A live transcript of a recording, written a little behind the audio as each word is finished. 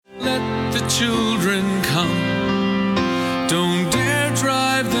the children come. Don't dare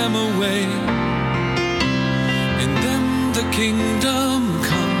drive them away. In them the kingdom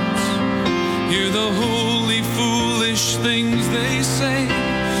comes. Hear the holy, foolish things they say.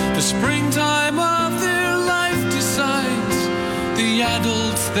 The springtime of their life decides the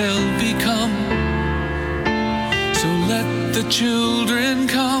adults they'll become. So let the children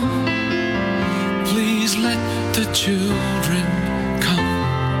come. Please let the children come.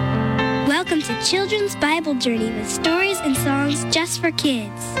 Welcome to Children's Bible Journey with stories and songs just for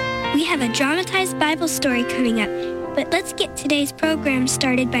kids. We have a dramatized Bible story coming up, but let's get today's program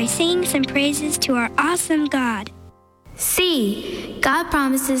started by singing some praises to our awesome God. See, God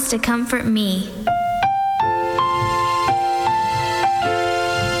promises to comfort me.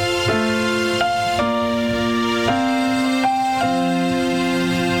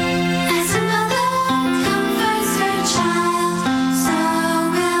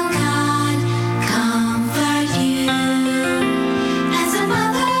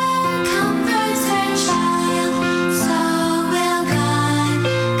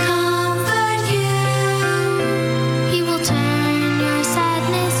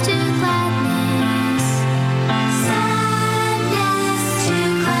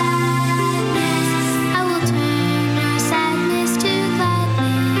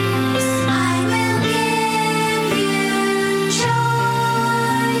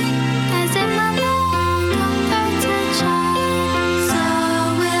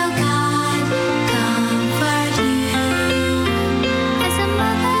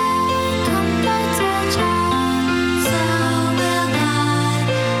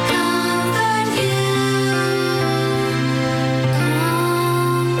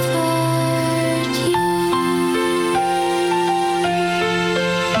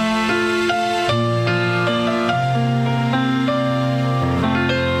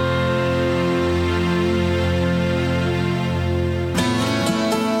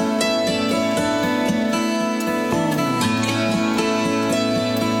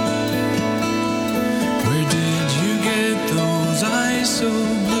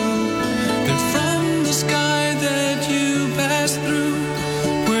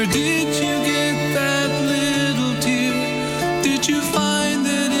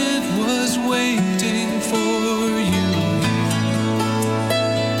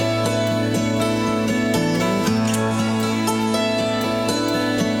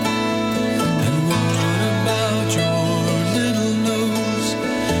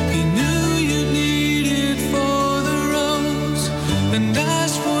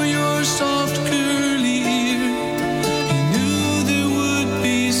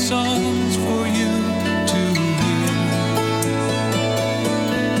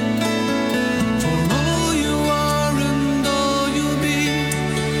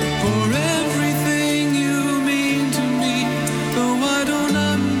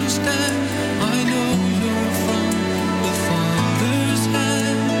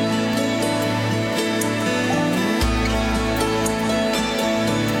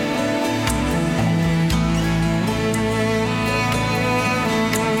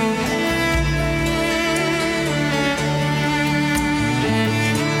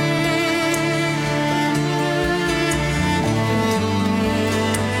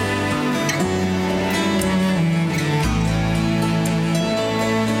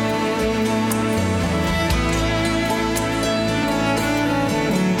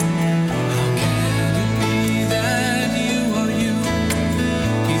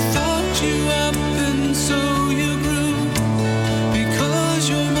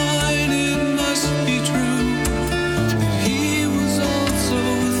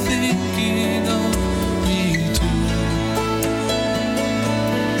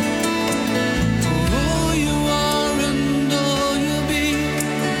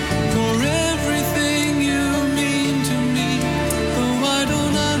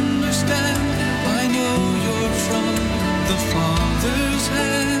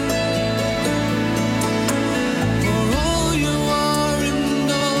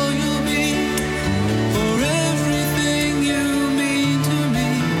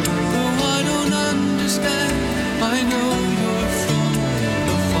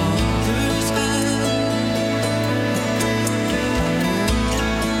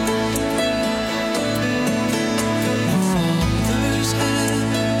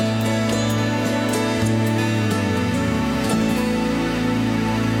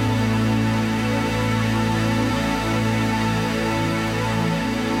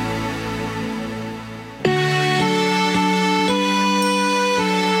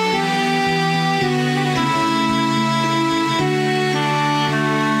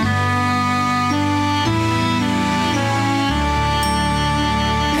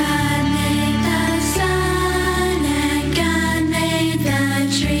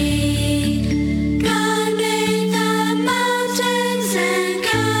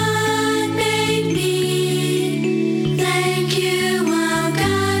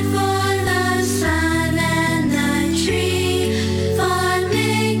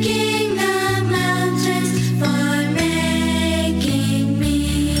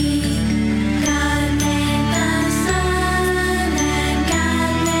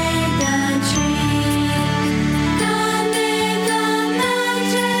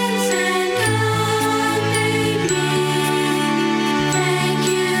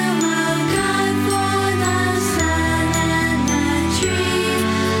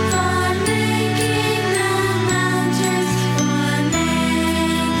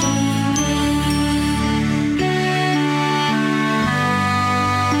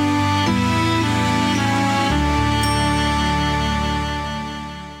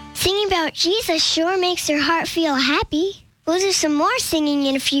 Jesus sure makes your heart feel happy. We'll do some more singing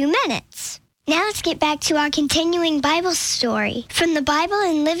in a few minutes. Now let's get back to our continuing Bible story from the Bible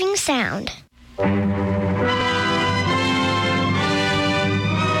in Living Sound.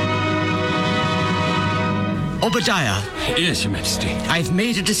 Obadiah. Yes, Your Majesty. I've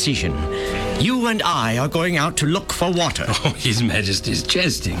made a decision. You and I are going out to look for water. Oh, His Majesty's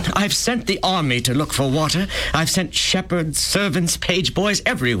jesting. I've sent the army to look for water. I've sent shepherds, servants, page boys,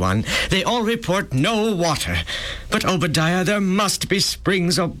 everyone. They all report no water. But, Obadiah, there must be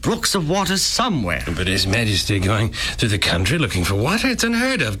springs or brooks of water somewhere. But His Majesty going through the country looking for water? It's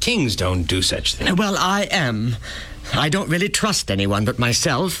unheard of. Kings don't do such things. Well, I am. I don't really trust anyone but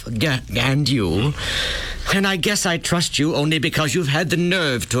myself and you. And I guess I trust you only because you've had the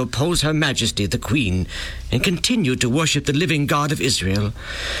nerve to oppose Her Majesty, the Queen, and continue to worship the living God of Israel.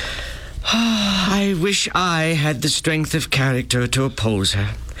 I wish I had the strength of character to oppose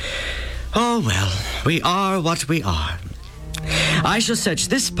her. Oh, well, we are what we are. I shall search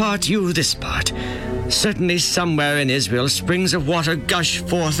this part, you this part. Certainly somewhere in Israel springs of water gush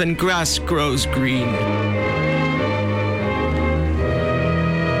forth and grass grows green.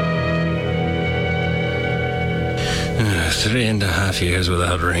 3.5 years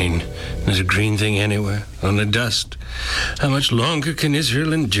without rain. There's a green thing anywhere, on the dust. How much longer can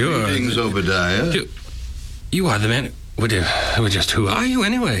Israel endure? Greetings, Obadiah. You are the man... Who are you,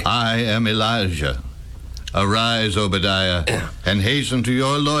 anyway? I am Elijah. Arise, Obadiah, and hasten to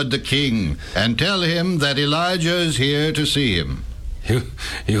your lord the king, and tell him that Elijah is here to see him.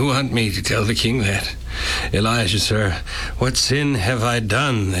 You want me to tell the king that? Elijah, sir, what sin have I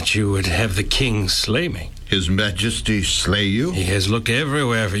done that you would have the king slay me? His Majesty slay you? He has looked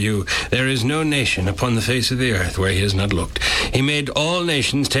everywhere for you. There is no nation upon the face of the earth where he has not looked. He made all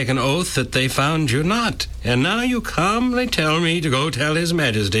nations take an oath that they found you not. And now you calmly tell me to go tell His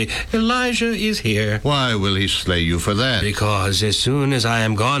Majesty, Elijah is here. Why will he slay you for that? Because as soon as I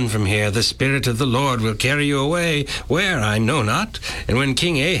am gone from here, the Spirit of the Lord will carry you away, where I know not. And when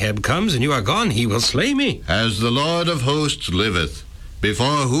King Ahab comes and you are gone, he will slay me. As the Lord of hosts liveth,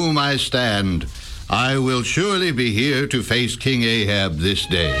 before whom I stand, I will surely be here to face King Ahab this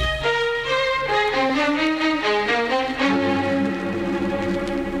day.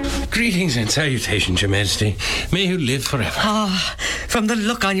 Greetings and salutations, Your Majesty. May you live forever. From the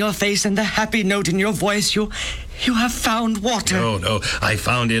look on your face and the happy note in your voice, you have found water. No, I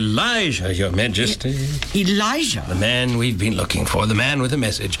found Elijah, Your Majesty. Elijah? The man we've been looking for, the man with a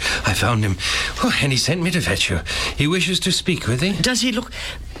message. I found him, and he sent me to fetch you. He wishes to speak with thee. Does he look...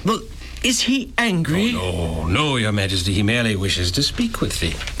 Well, is he angry? Oh, no, Your Majesty. He merely wishes to speak with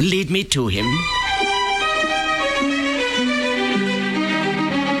thee. Lead me to him.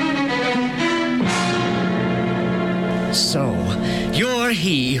 So, you're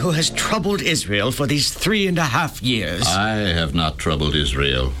he who has troubled Israel for these 3.5 years. I have not troubled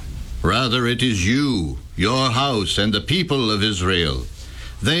Israel. Rather, it is you, your house, and the people of Israel.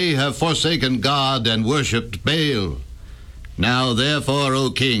 They have forsaken God and worshipped Baal. Now, therefore,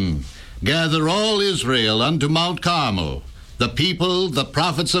 O king, gather all Israel unto Mount Carmel, the people, the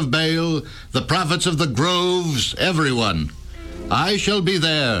prophets of Baal, the prophets of the groves, everyone. I shall be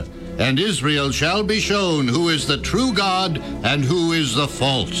there, and Israel shall be shown who is the true God and who is the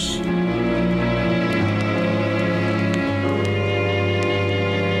false.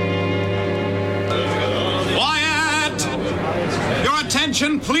 Quiet! Your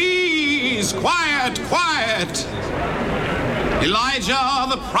attention, please! Quiet! Elijah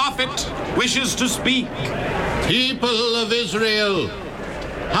the prophet wishes to speak. People of Israel,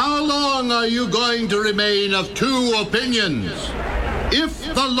 how long are you going to remain of two opinions? If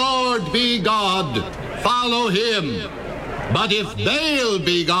the Lord be God, follow him. But if Baal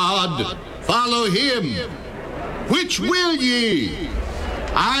be God, follow him. Which will ye?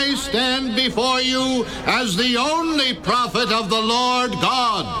 I stand before you as the only prophet of the Lord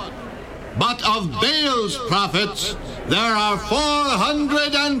God. But of Baal's prophets, there are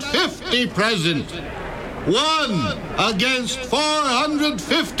 450 present. 1 against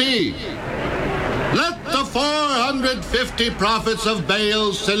 450. Let the 450 prophets of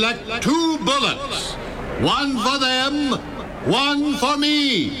Baal select 2 bullocks. 1 for them, 1 for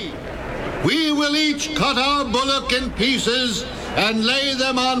me. We will each cut our bullock in pieces and lay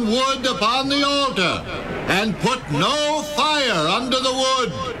them on wood upon the altar, and put no fire under the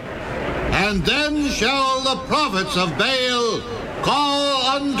wood. And then shall the prophets of Baal call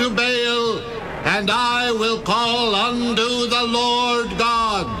unto Baal, and I will call unto the Lord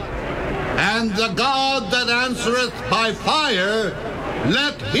God. And the God that answereth by fire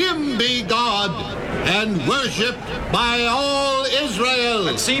let him be God and worshipped by all Israel.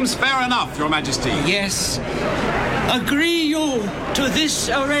 It seems fair enough, Your Majesty. Yes. Agree you to this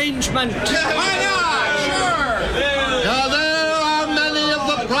arrangement? Why not? Sure. Now there are many of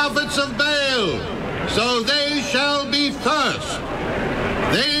the prophets of Baal, so they shall be first.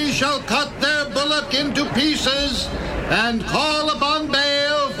 They shall cut their bullock into pieces and call upon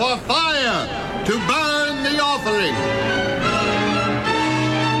Baal for fire to burn the offering.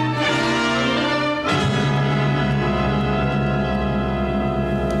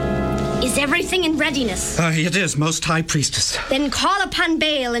 Is everything in readiness? It is, Most High Priestess. Then call upon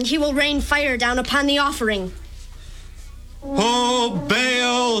Baal, and he will rain fire down upon the offering. Oh,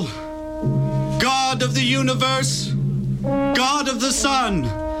 Baal, God of the universe, God of the sun,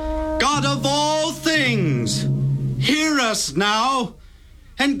 God of all things, hear us now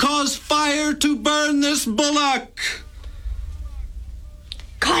and cause fire to burn this bullock.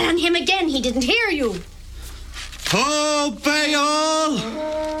 Call on him again. He didn't hear you. Oh, Baal,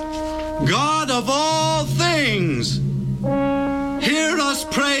 God of all things, hear us,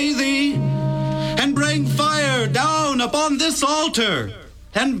 pray thee, and bring fire down upon this altar,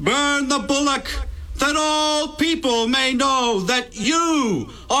 and burn the bullock, that all people may know that you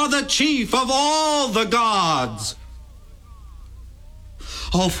are the chief of all the gods.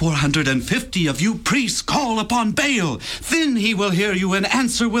 All 450 of you priests call upon Baal, then he will hear you and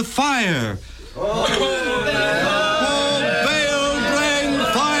answer with fire.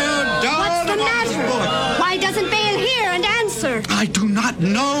 I do not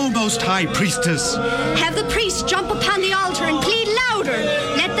know, Most High Priestess. Have the priests jump upon the altar and plead louder.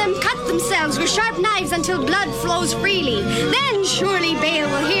 Let them cut themselves with sharp knives until blood flows freely. Then surely Baal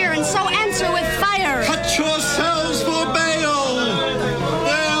will hear and so answer with fire. Cut yourselves for Baal!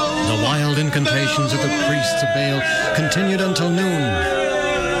 Baal! The wild incantations of the priests of Baal continued until noon.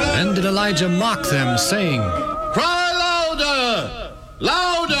 Then did Elijah mock them, saying, Cry louder!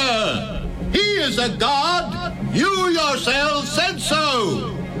 Louder! He is a god! You yourselves said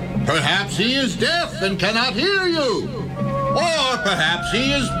so. Perhaps he is deaf and cannot hear you. Or perhaps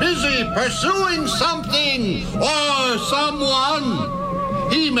he is busy pursuing something or someone.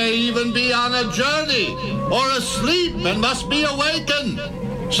 He may even be on a journey or asleep and must be awakened.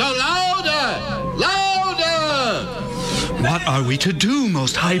 So louder! Louder! What are we to do,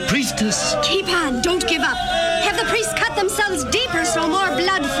 Most High Priestess? Keep on, don't give up. Have the priests cut themselves deeper so more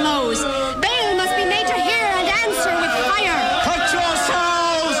blood flows. Baal must be made to hear and answer with fire. Cut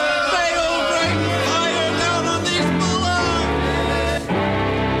yourselves! Baal, bring fire down on these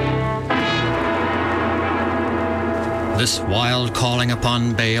bullocks! This wild calling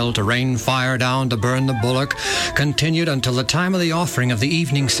upon Baal to rain fire down to burn the bullock continued until the time of the offering of the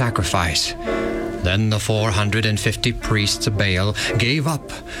evening sacrifice. Then the 450 priests of Baal gave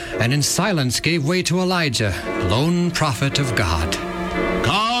up, and in silence gave way to Elijah, lone prophet of God.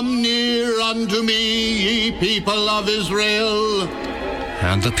 Come near unto me, ye people of Israel.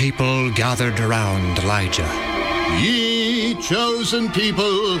 And the people gathered around Elijah. Ye chosen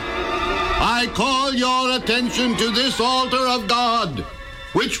people, I call your attention to this altar of God,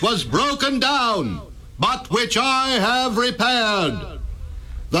 which was broken down, but which I have repaired.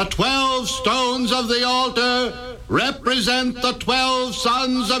 The 12 stones of the altar represent the 12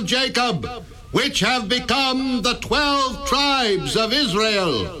 sons of Jacob, which have become the 12 tribes of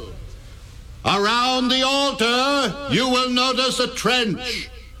Israel. Around the altar, you will notice a trench.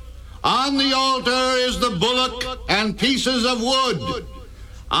 On the altar is the bullock and pieces of wood.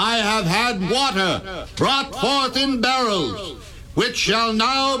 I have had water brought forth in barrels, which shall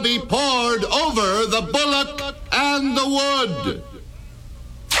now be poured over the bullock and the wood.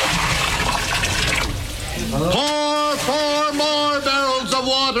 Pour 4 more barrels of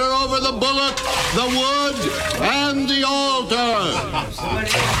water over the bullock, the wood, and the altar.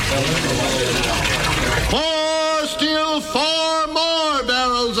 Pour still 4 more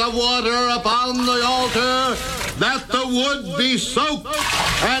barrels of water upon the altar, that the wood be soaked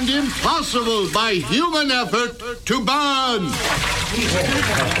and impossible by human effort to burn.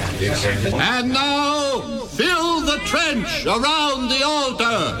 And now, fill the trench around the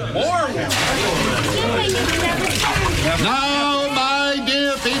altar. Now, my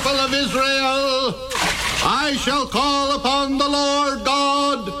dear people of Israel, I shall call upon the Lord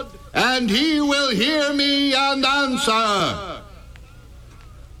God, and he will hear me and answer.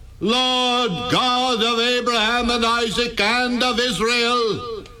 Lord God of Abraham and Isaac and of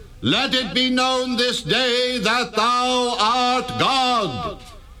Israel, let it be known this day that thou art God.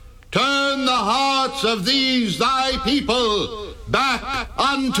 Turn the hearts of these thy people back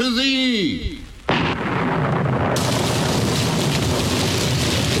unto thee.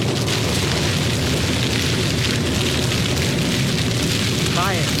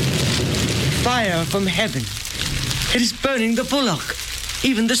 fire from heaven. It is burning the bullock,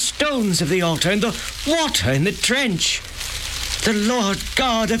 even the stones of the altar, and the water in the trench. The Lord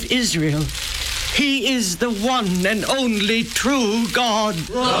God of Israel, He is the one and only true God.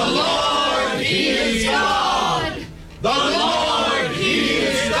 The Lord, He is God. The Lord, He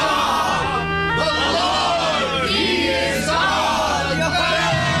is God. The Lord, He is God.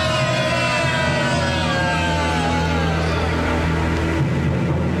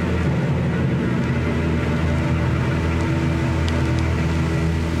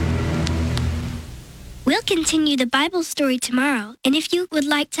 We'll continue the Bible story tomorrow, and if you would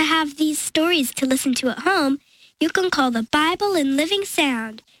like to have these stories to listen to at home, you can call the Bible in Living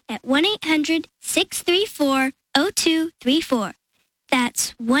Sound at 1-800-634-0234.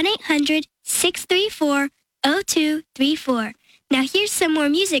 That's 1-800-634-0234. Now here's some more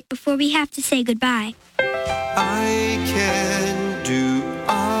music before we have to say goodbye. I can do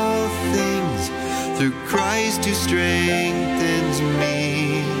all things through Christ who strengthens me.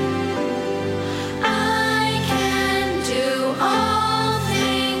 All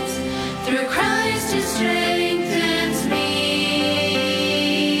things through Christ who strengthens me.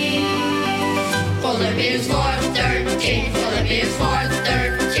 Philippians 4:13, Philippians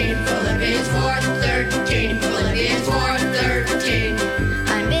 4:13, Philippians 4:13, Philippians 4:13.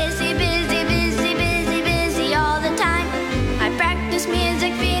 I'm busy, busy, busy, busy, busy all the time. I practice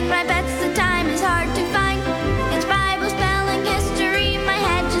music, feed my pets, the time is hard to find. It's Bible spelling history, my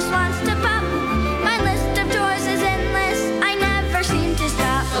head just wants to pop. My list of chores is endless, I never seem to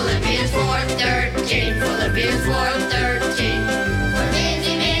stop. Philippians 4:13, Philippians 4:13. We're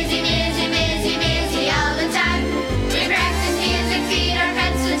busy, busy, busy, busy, busy all the time. We practice music, feed our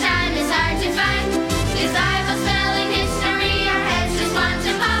pets, the time is hard to find. It's Bible spelling history, our heads just want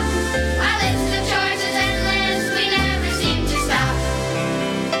to pop. Our list of chores is endless, we never seem to stop.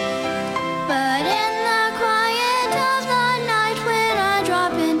 But in the quiet of the night when I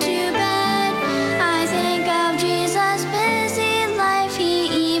drop into bed, I think of Jesus' busy life.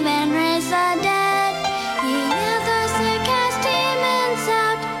 He even raised the dead. He healed the sick, cast demons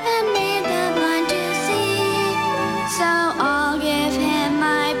out, and made the blind to see. So I'll give him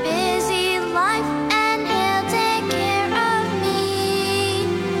my busy life, and he'll take care of me.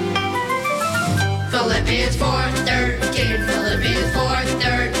 Philippians 4:13, Philippians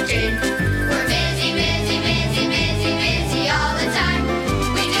 4:13. We're busy, busy, busy, busy, busy all the time.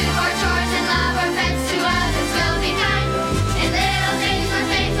 We do our chores and love our pets, to others will be kind. In little things we're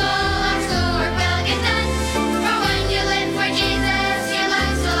faithful, our schoolwork will get done. For when you live for Jesus, your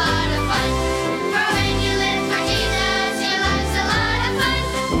life's a lot of fun. For when you live for Jesus, your life's a lot of fun.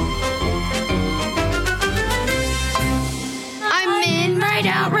 I'm in, right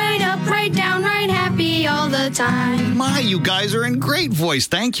out, right up, right down, right happy all the time. My, you guys are in great voice.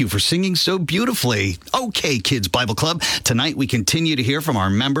 Thank you for singing so beautifully. Okay, Kids Bible Club, tonight we continue to hear from our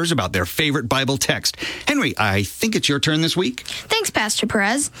members about their favorite Bible text. Henry, I think it's your turn this week. Thanks, Pastor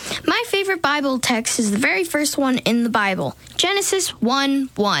Perez. My favorite Bible text is the very first one in the Bible, Genesis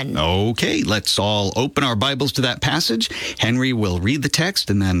 1:1. Okay, let's all open our Bibles to that passage. Henry will read the text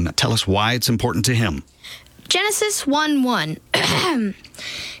and then tell us why it's important to him. Genesis 1:1.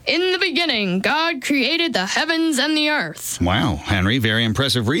 In the beginning, God created the heavens and the earth. Wow, Henry, very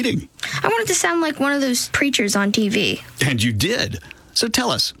impressive reading. I wanted to sound like one of those preachers on TV. And you did. So tell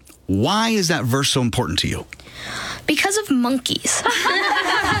us, why is that verse so important to you? Because of monkeys.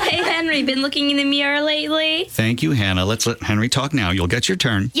 Hey, Henry, been looking in the mirror lately? Thank you, Hannah. Let's let Henry talk now. You'll get your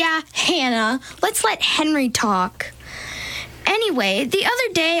turn. Yeah, Hannah, let's let Henry talk. Anyway, the other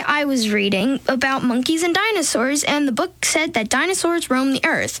day I was reading about monkeys and dinosaurs, and the book said that dinosaurs roamed the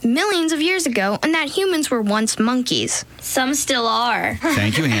earth millions of years ago and that humans were once monkeys. Some still are.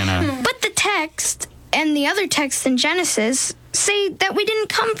 Thank you, Hannah. But the text and the other texts in Genesis say that we didn't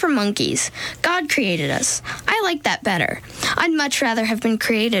come from monkeys. God created us. I like that better. I'd much rather have been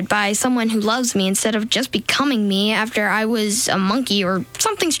created by someone who loves me instead of just becoming me after I was a monkey or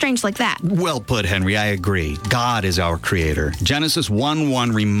something strange like that. Well put, Henry. I agree. God is our creator. Genesis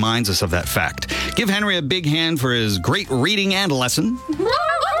 1:1 reminds us of that fact. Give Henry a big hand for his great reading and lesson.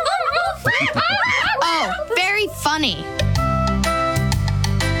 Oh, very funny.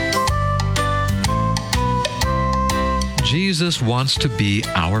 Jesus wants to be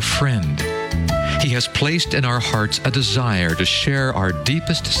our friend. He has placed in our hearts a desire to share our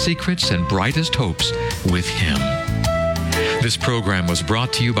deepest secrets and brightest hopes with Him. This program was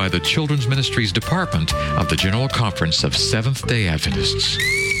brought to you by the Children's Ministries Department of the General Conference of Seventh-day Adventists.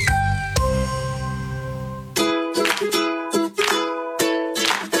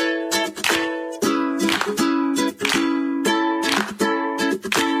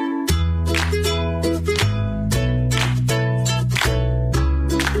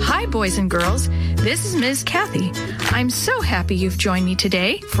 boys and girls. This is Ms. Kathy. I'm so happy you've joined me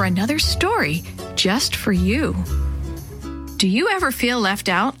today for another story just for you. Do you ever feel left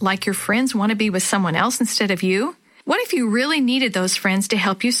out, like your friends want to be with someone else instead of you? What if you really needed those friends to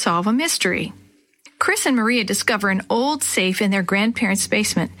help you solve a mystery? Chris and Maria discover an old safe in their grandparents'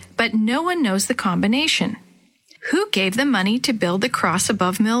 basement, but no one knows the combination. Who gave them money to build the cross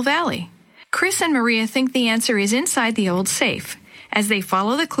above Mill Valley? Chris and Maria think the answer is inside the old safe. As they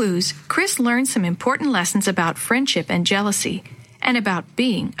follow the clues, Chris learns some important lessons about friendship and jealousy, and about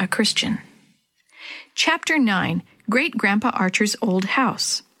being a Christian. Chapter 9, Great-Grandpa Archer's Old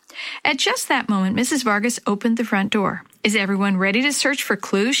House. At just that moment, Mrs. Vargas opened the front door. "Is everyone ready to search for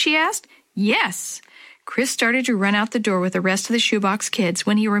clues?" she asked. "Yes." Chris started to run out the door with the rest of the shoebox kids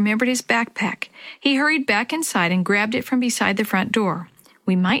when he remembered his backpack. He hurried back inside and grabbed it from beside the front door.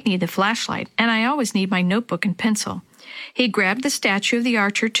 "We might need the flashlight, and I always need my notebook and pencil." He grabbed the statue of the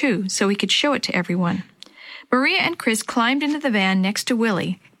archer, too, so he could show it to everyone. Maria and Chris climbed into the van next to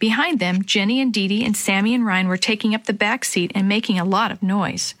Willie. Behind them, Jenny and Dee Dee and Sammy and Ryan were taking up the back seat and making a lot of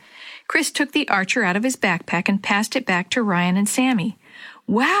noise. Chris took the archer out of his backpack and passed it back to Ryan and Sammy.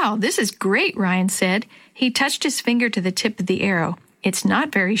 "Wow, this is great," Ryan said. He touched his finger to the tip of the arrow. "It's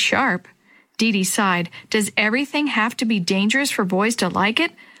not very sharp." Dee Dee sighed. "Does everything have to be dangerous for boys to like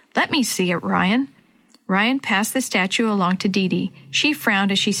it? Let me see it, Ryan." Ryan passed the statue along to Dee Dee. She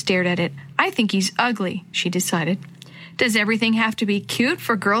frowned as she stared at it. "I think he's ugly," she decided. "Does everything have to be cute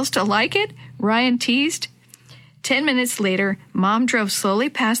for girls to like it?" Ryan teased. 10 minutes later, Mom drove slowly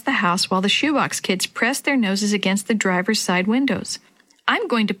past the house while the shoebox kids pressed their noses against the driver's side windows. "I'm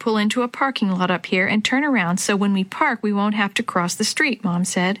going to pull into a parking lot up here and turn around so when we park we won't have to cross the street," Mom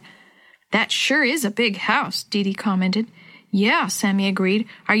said. "That sure is a big house," Dee Dee commented. "Yeah," Sammy agreed.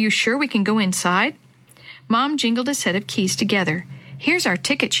 "Are you sure we can go inside?" Mom jingled a set of keys together. "Here's our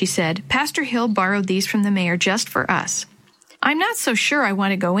ticket," she said. "Pastor Hill borrowed these from the mayor just for us." "I'm not so sure I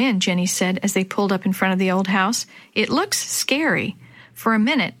want to go in," Jenny said as they pulled up in front of the old house. "It looks scary." For a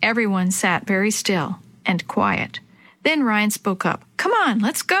minute, everyone sat very still and quiet. Then Ryan spoke up. "Come on,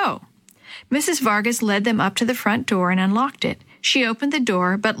 let's go." Mrs. Vargas led them up to the front door and unlocked it. She opened the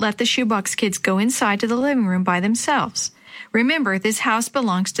door, but let the shoebox kids go inside to the living room by themselves. "Remember, this house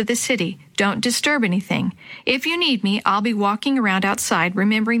belongs to the city. Don't disturb anything. If you need me, I'll be walking around outside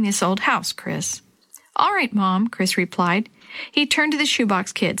remembering this old house, Chris." "All right, Mom," Chris replied. He turned to the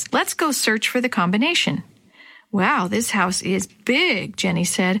shoebox kids. "Let's go search for the combination." "Wow, this house is big," Jenny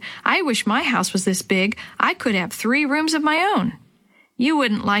said. "I wish my house was this big. I could have 3 rooms of my own." "You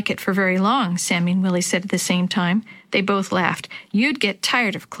wouldn't like it for very long," Sammy and Willie said at the same time. They both laughed. "You'd get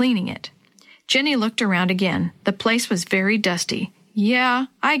tired of cleaning it." Jenny looked around again. The place was very dusty. "Yeah,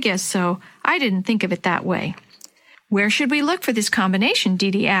 I guess so. I didn't think of it that way." "Where should we look for this combination?"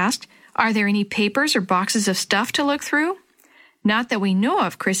 Dee Dee asked. "Are there any papers or boxes of stuff to look through?" "Not that we know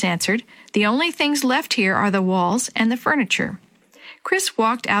of," Chris answered. "The only things left here are the walls and the furniture." Chris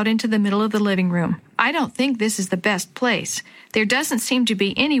walked out into the middle of the living room. "I don't think this is the best place. There doesn't seem to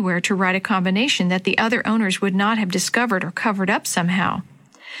be anywhere to write a combination that the other owners would not have discovered or covered up somehow."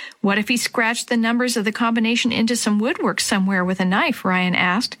 "What if he scratched the numbers of the combination into some woodwork somewhere with a knife?" Ryan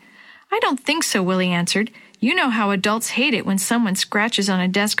asked. "I don't think so," Willie answered. "You know how adults hate it when someone scratches on a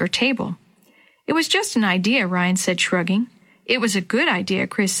desk or table." "It was just an idea," Ryan said, shrugging. "It was a good idea,"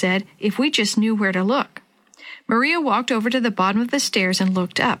 Chris said, "if we just knew where to look." Maria walked over to the bottom of the stairs and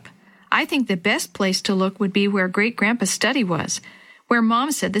looked up. "I think the best place to look would be where Great-Grandpa's study was, where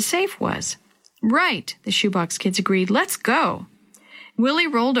Mom said the safe was." "Right," the shoebox kids agreed. "Let's go." Willie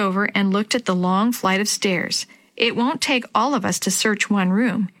rolled over and looked at the long flight of stairs. "It won't take all of us to search one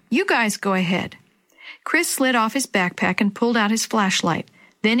room. You guys go ahead." Chris slid off his backpack and pulled out his flashlight.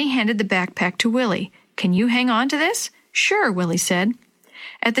 Then he handed the backpack to Willie. "Can you hang on to this?" "Sure," Willie said.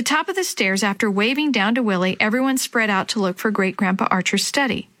 At the top of the stairs, after waving down to Willie, everyone spread out to look for Great-Grandpa Archer's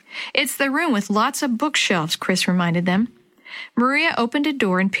study. "It's the room with lots of bookshelves," Chris reminded them. Maria opened a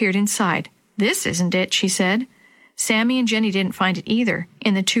door and peered inside. "This isn't it," she said. Sammy and Jenny didn't find it either,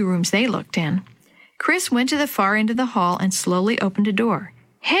 in the 2 rooms they looked in. Chris went to the far end of the hall and slowly opened a door.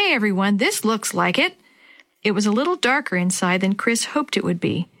 "Hey, everyone, this looks like it." It was a little darker inside than Chris hoped it would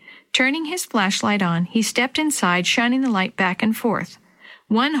be. Turning his flashlight on, he stepped inside, shining the light back and forth.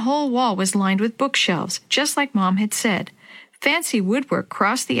 One whole wall was lined with bookshelves, just like Mom had said. Fancy woodwork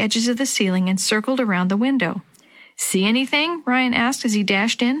crossed the edges of the ceiling and circled around the window. "See anything?" Ryan asked as he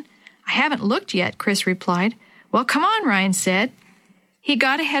dashed in. "I haven't looked yet," Chris replied. "Well, come on," Ryan said. He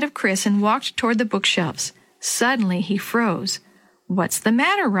got ahead of Chris and walked toward the bookshelves. Suddenly, he froze. "What's the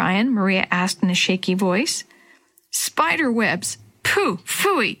matter, Ryan?" Maria asked in a shaky voice. "Spider webs. Pooh,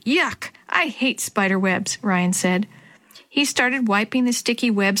 phooey, yuck! I hate spider webs, Ryan said. He started wiping the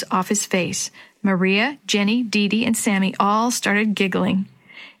sticky webs off his face. Maria, Jenny, Dee Dee, and Sammy all started giggling.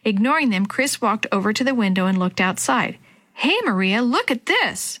 Ignoring them, Chris walked over to the window and looked outside. Hey, Maria, look at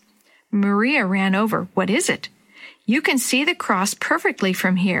this! Maria ran over. What is it? You can see the cross perfectly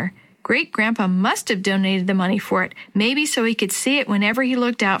from here. Great-grandpa must have donated the money for it, maybe so he could see it whenever he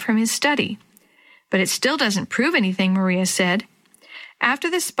looked out from his study. But it still doesn't prove anything, Maria said.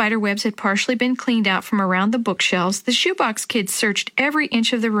 After the spider webs had partially been cleaned out from around the bookshelves, the shoebox kids searched every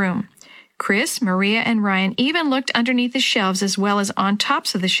inch of the room. Chris, Maria, and Ryan even looked underneath the shelves as well as on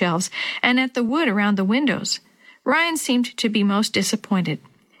tops of the shelves and at the wood around the windows. Ryan seemed to be most disappointed.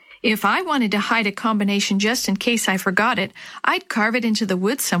 If I wanted to hide a combination just in case I forgot it, I'd carve it into the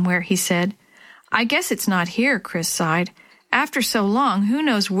wood somewhere, he said. I guess it's not here, Chris sighed. After so long, who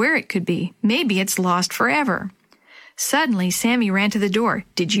knows where it could be? Maybe it's lost forever. Suddenly, Sammy ran to the door.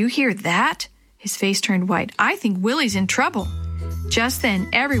 Did you hear that? His face turned white. I think Willie's in trouble. Just then,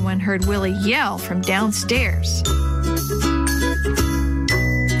 everyone heard Willie yell from downstairs.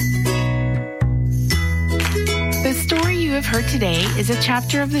 The story you have heard today is a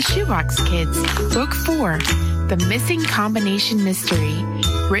chapter of the Shoebox Kids, Book 4, The Missing Combination Mystery,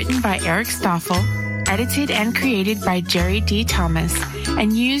 written by Eric Stoffel, edited and created by Jerry D. Thomas,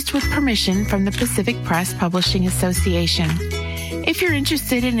 and used with permission from the Pacific Press Publishing Association. If you're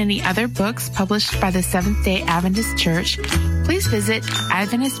interested in any other books published by the Seventh-day Adventist Church, please visit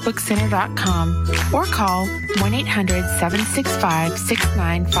AdventistBookCenter.com or call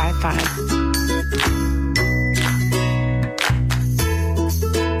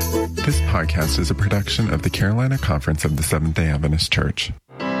 1-800-765-6955. This podcast is a production of the Carolina Conference of the Seventh-day Adventist Church.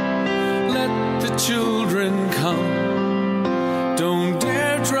 Let the children come. Don't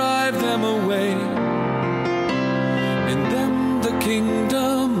dare drive them away. In them the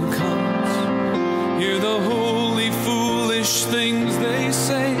kingdom comes. Hear the holy, foolish things they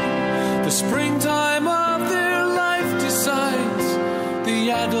say. The springtime of their life decides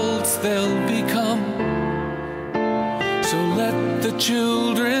the adults they'll become. So let the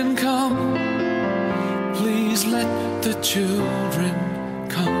children come. Please let the children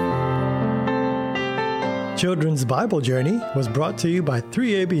come. Children's Bible Journey was brought to you by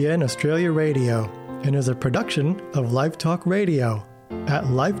 3ABN Australia Radio and is a production of Live Talk Radio at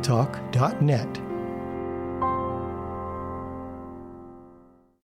livetalk.net.